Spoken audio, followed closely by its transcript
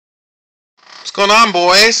What's going on,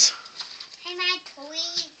 boys? Hey, my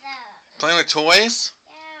toys. Playing with toys?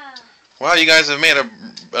 Yeah. Wow, you guys have made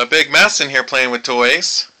a big mess in here playing with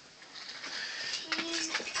toys. And all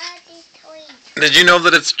these toys. Did you know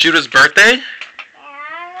that it's Judah's birthday?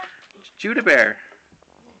 Yeah. It's Judah Bear.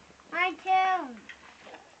 Mine too.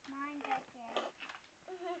 Mine's up there.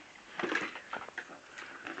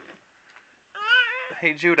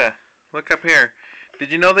 Hey, Judah, look up here. Did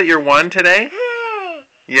you know that you're 1 today?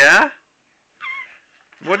 Yeah?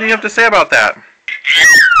 What do you have to say about that?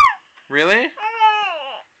 Really?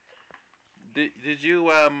 Did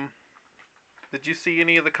you see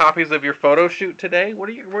any of the copies of your photo shoot today? Where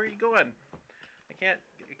are you going? I can't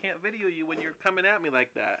video you when you're coming at me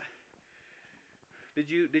like that. Did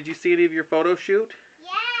you see any of your photo shoot?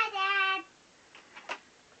 Yeah, Dad.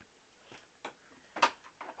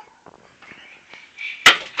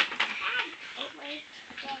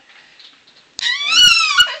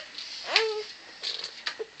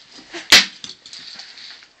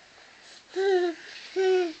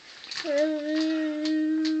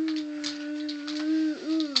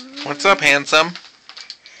 What's up, handsome?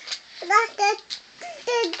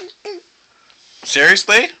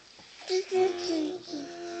 Seriously?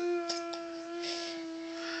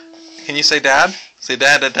 Can you say dad? Say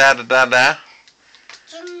dad, dad, dad, dad, dad.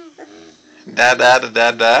 Dad, dad,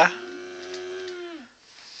 dad, dad.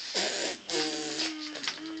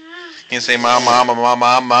 Can you say mom, mom, mom,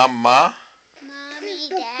 mom, mom, ma? Mommy,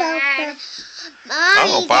 Dad.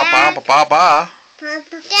 Oh, Mommy, ba, Dad. ba, ba, ba.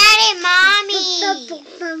 Daddy, Mommy.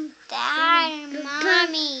 Dad,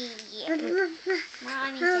 Mommy.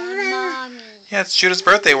 Mommy, Dad, Mommy. Yeah, it's Judah's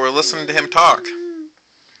birthday. We're listening to him talk.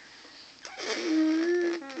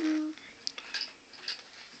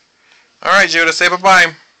 All right, Judah, say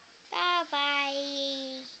bye-bye.